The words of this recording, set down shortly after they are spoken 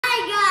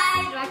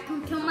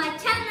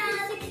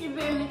first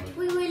experiment,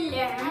 we will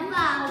learn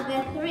about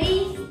the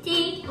three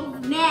states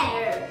of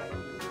matter.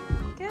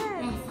 Good.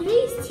 The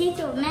three states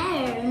of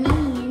matter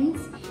means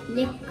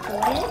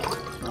liquid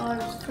or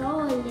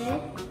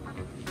solid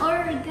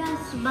or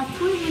gas, but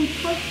we will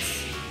put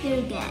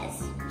the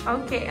gas.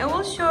 Okay, I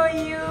will show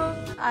you,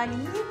 Ali,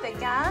 the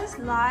gas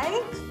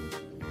like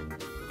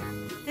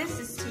this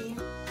is steam.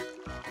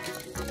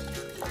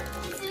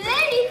 It's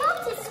very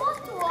hot, it's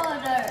hot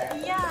water.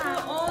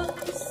 Yeah, all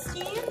the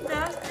steam,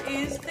 that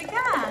is the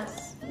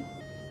gas.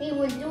 We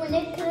will do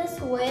necklace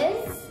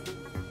with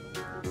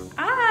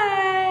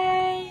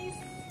Ice.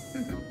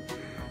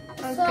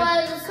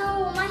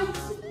 so my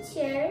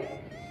teacher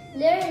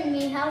learned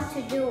me how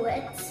to do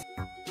it.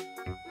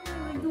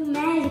 We will do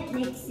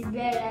magic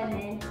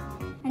experiment.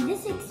 And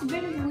this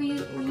experiment we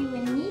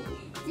will need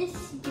this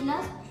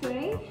glass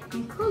tray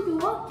and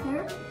cold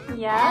water.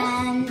 Yes.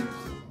 And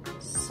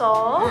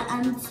Salt.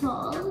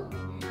 salt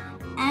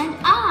and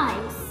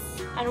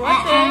ice. And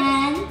what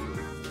and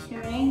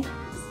string.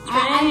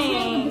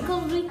 String.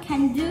 Because we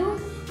can do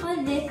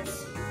with it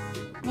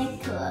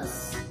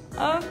necklace.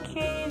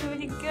 Okay,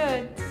 really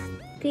good.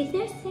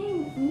 Peter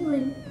saying we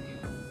will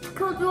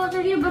cold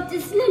water here, but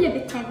it's a little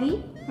bit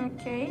heavy.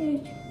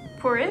 Okay.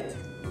 Pour it.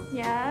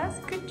 Yes,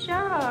 good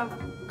job.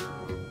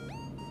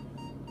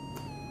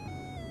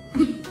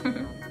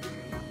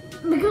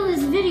 Because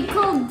it's very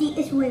cold,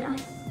 it will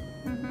ice.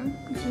 Mm-hmm.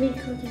 It's very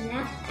cold in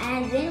that.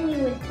 And then we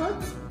will put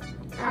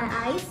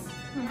ice.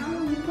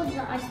 Now we put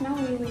the ice, now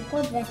we will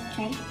put the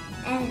string.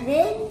 And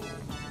then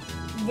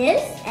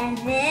this, and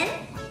then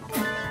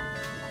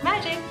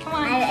Magic, come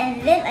on.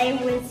 and then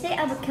I will say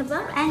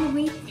abacadabra and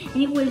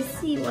we will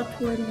see what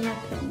will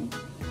happen.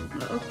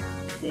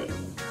 Okay.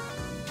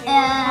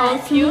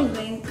 Help you?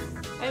 Moving.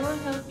 I will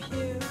help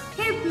you.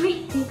 Help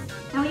me.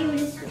 Now we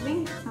will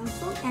bring some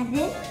salt and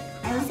then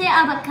I will say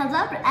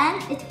abacadabra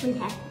and it will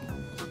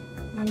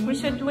happen. We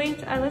should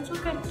wait a little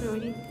bit,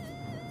 Judy.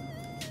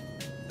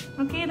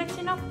 Okay, that's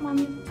enough,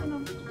 Mommy. That's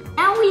enough.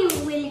 Now we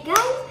will go.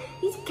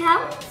 Please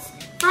count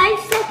 5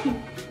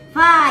 seconds.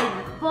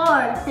 5,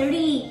 4,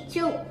 3,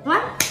 2,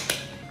 1.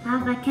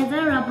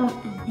 Abacadabra, boom,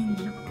 and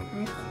then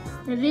look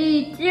at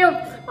 3, 2,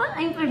 1.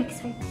 I'm very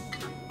excited.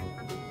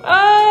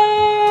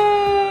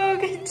 Oh,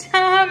 good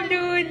job,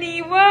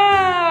 Luli.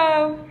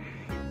 Wow.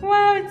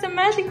 Wow, it's a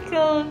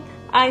magical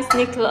ice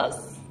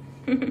necklace.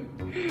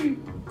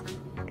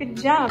 Good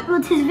job.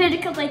 But it's very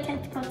cold, I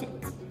can't cut it.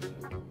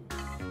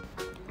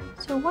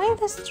 So why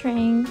the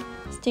string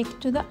stick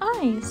to the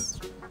ice?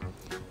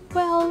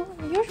 Well,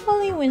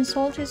 usually when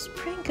salt is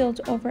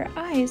sprinkled over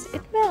ice,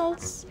 it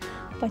melts.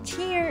 But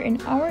here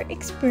in our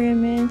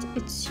experiment,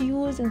 it's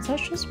used in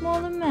such a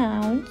small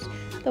amount,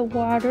 the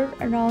water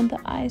around the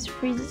ice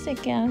freezes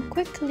again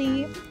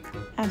quickly,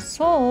 as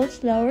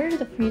salt lowers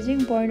the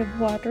freezing point of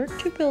water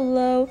to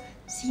below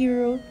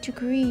 0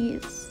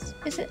 degrees.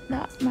 Isn't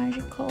that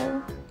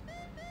magical?